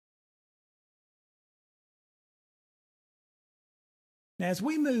Now, as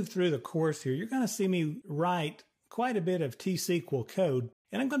we move through the course here, you're going to see me write quite a bit of T-SQL code,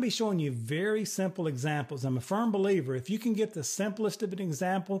 and I'm going to be showing you very simple examples. I'm a firm believer, if you can get the simplest of an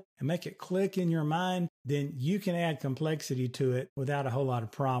example and make it click in your mind, then you can add complexity to it without a whole lot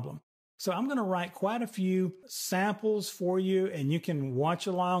of problem. So I'm going to write quite a few samples for you, and you can watch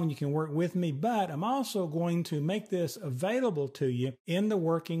along, you can work with me, but I'm also going to make this available to you in the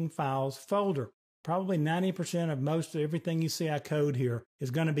working files folder. Probably 90% of most of everything you see I code here is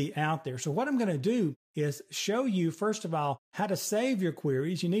going to be out there. So what I'm going to do is show you, first of all, how to save your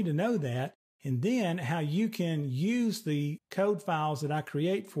queries. You need to know that. And then how you can use the code files that I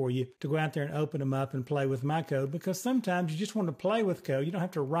create for you to go out there and open them up and play with my code, because sometimes you just want to play with code. You don't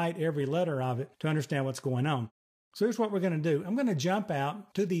have to write every letter of it to understand what's going on. So here's what we're going to do. I'm going to jump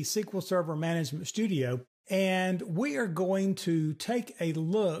out to the SQL Server Management Studio, and we are going to take a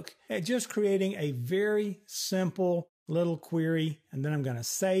look at just creating a very simple little query, and then I'm going to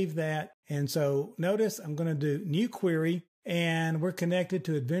save that. And so notice I'm going to do new query. And we're connected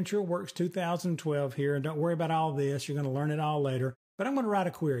to AdventureWorks 2012 here. And don't worry about all this. You're going to learn it all later. But I'm going to write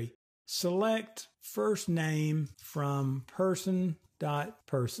a query. Select first name from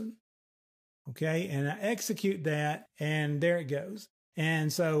person.person. Okay. And I execute that. And there it goes.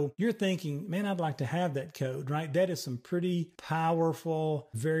 And so you're thinking, man, I'd like to have that code, right? That is some pretty powerful,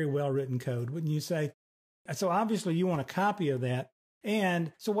 very well-written code, wouldn't you say? So obviously you want a copy of that.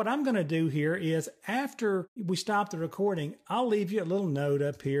 And so what I'm going to do here is after we stop the recording, I'll leave you a little note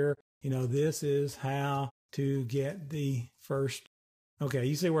up here. This is how to get the first. Okay,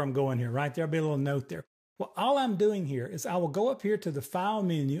 you see where I'm going here, right? There'll be a little note there. Well, all I'm doing here is I will go up here to the File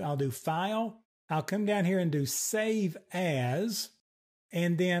menu. I'll do File. I'll come down here and do Save As.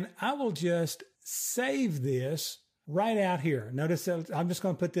 And then I will just save this right out here. Notice that I'm just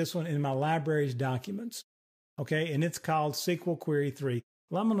going to put this one in my libraries documents. Okay, and it's called SQL Query 3.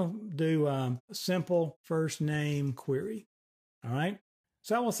 Well, I'm going to do a simple first name query. All right.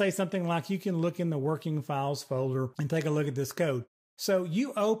 So I will say something like, you can look in the working files folder and take a look at this code. So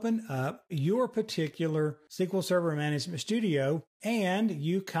you open up your particular SQL Server Management Studio and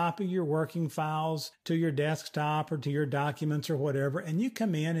you copy your working files to your desktop or to your documents or whatever. And you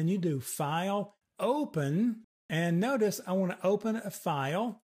come in and you do File, Open. And notice I want to open a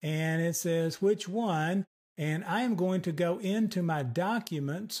file and it says which one. And I am going to go into my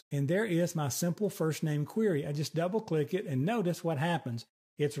documents, and there is my simple first name query. I just double click it and notice what happens.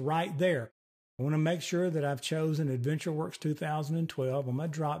 It's right there. I want to make sure that I've chosen AdventureWorks 2012 on my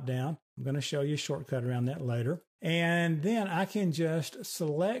drop down. I'm going to show you a shortcut around that later. And then I can just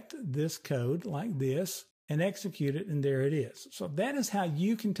select this code like this and execute it, and there it is. So that is how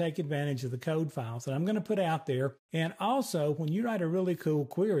you can take advantage of the code files that I'm going to put out there. And also, when you write a really cool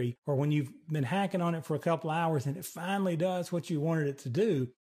query, or when you've been hacking on it for a couple hours and it finally does what you wanted it to do,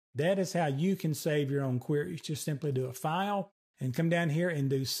 that is how you can save your own queries. Just simply do a File and come down here and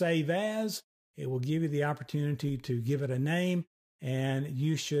do Save As. It will give you the opportunity to give it a name, and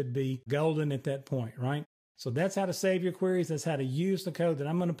you should be golden at that point, right? So that's how to save your queries. That's how to use the code that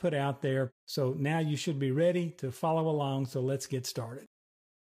I'm going to put out there. So now you should be ready to follow along. So let's get started.